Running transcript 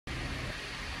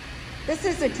This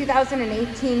is a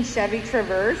 2018 Chevy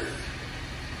Traverse.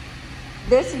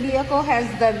 This vehicle has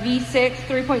the V6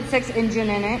 3.6 engine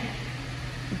in it.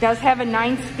 It does have a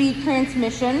 9-speed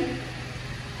transmission.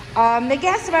 The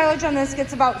gas mileage on this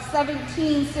gets about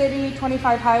 17 city,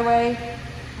 25 highway,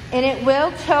 and it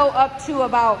will tow up to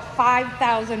about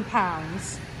 5,000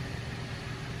 pounds.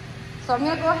 So I'm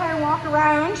gonna go ahead and walk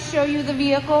around, show you the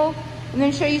vehicle, and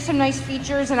then show you some nice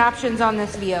features and options on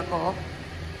this vehicle.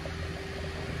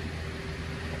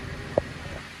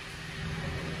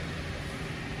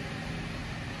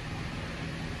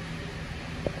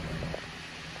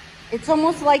 It's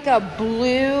almost like a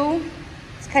blue.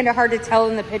 It's kind of hard to tell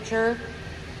in the picture.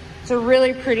 It's a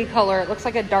really pretty color. It looks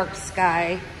like a dark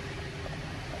sky.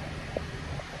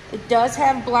 It does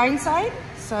have blind side,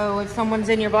 so if someone's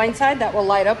in your blind side, that will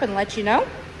light up and let you know.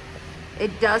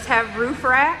 It does have roof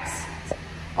racks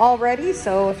already,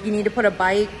 so if you need to put a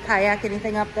bike, kayak,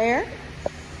 anything up there.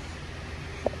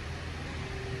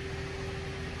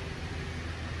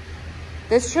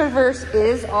 This Traverse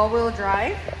is all-wheel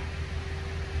drive.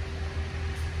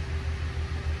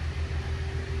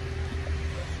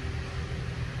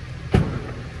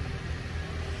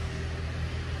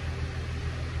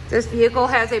 This vehicle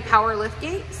has a power lift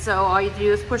gate, so all you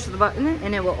do is push the button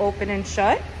and it will open and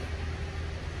shut.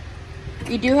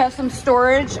 You do have some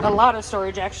storage, a lot of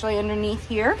storage actually underneath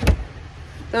here.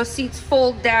 Those seats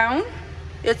fold down.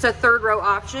 It's a 3rd row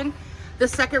option. The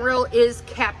 2nd row is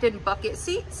captain bucket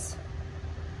seats.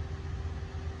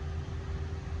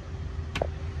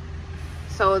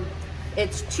 So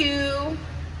it's 2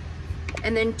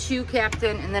 and then 2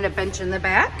 captain and then a bench in the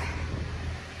back.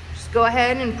 Go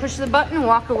ahead and push the button and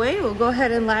walk away. We'll go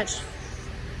ahead and latch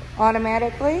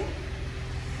automatically.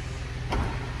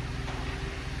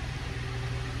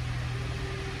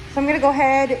 So I'm gonna go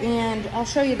ahead and I'll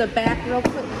show you the back real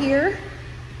quick here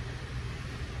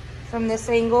from this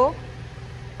angle.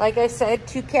 Like I said,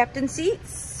 2 captain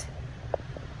seats,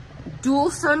 dual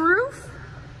sunroof,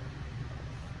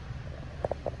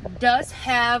 does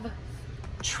have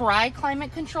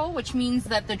tri-climate control, which means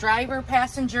that the driver,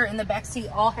 passenger, and the back seat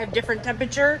all have different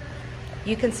temperature.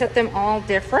 You can set them all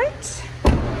different.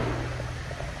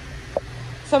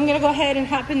 So I'm gonna go ahead and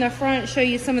hop in the front, show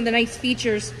you some of the nice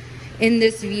features in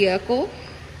this vehicle.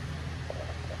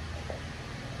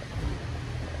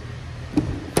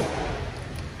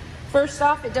 First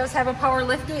off, it does have a power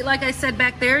lift gate. Like I said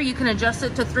back there, you can adjust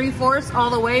it to 3/4 all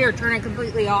the way or turn it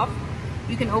completely off.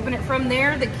 You can open it from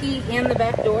there, the key and the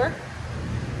back door.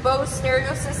 Bose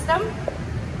stereo system,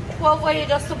 12-way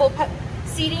adjustable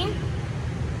seating,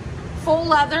 full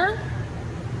leather.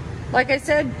 Like I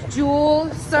said,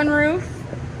 dual sunroof.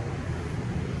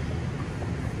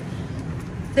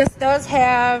 This does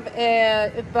have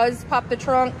it does pop the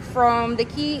trunk from the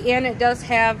key, and it does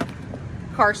have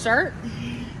car start.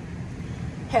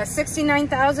 Has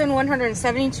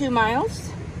 69,172 miles.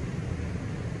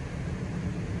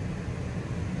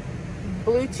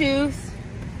 Bluetooth.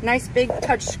 Nice big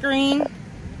touch screen.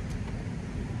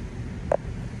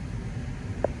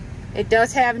 It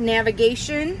does have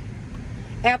navigation,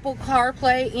 Apple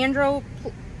CarPlay, Android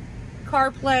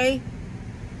CarPlay.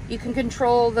 You can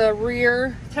control the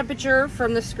rear temperature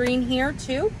from the screen here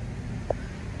too.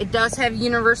 It does have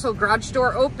universal garage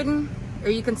door open, or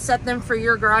you can set them for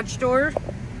your garage door.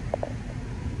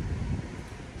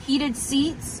 Heated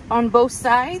seats on both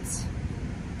sides.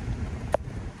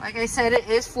 Like I said, it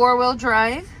is 4-wheel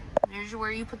drive. There's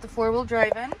where you put the 4-wheel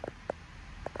drive in.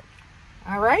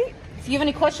 All right. If you have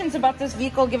any questions about this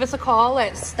vehicle, give us a call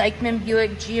at Stykemain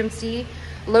Buick GMC,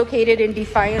 located in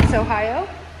Defiance, Ohio.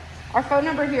 Our phone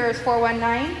number here is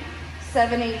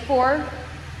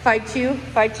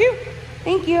 419-784-5252.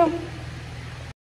 Thank you.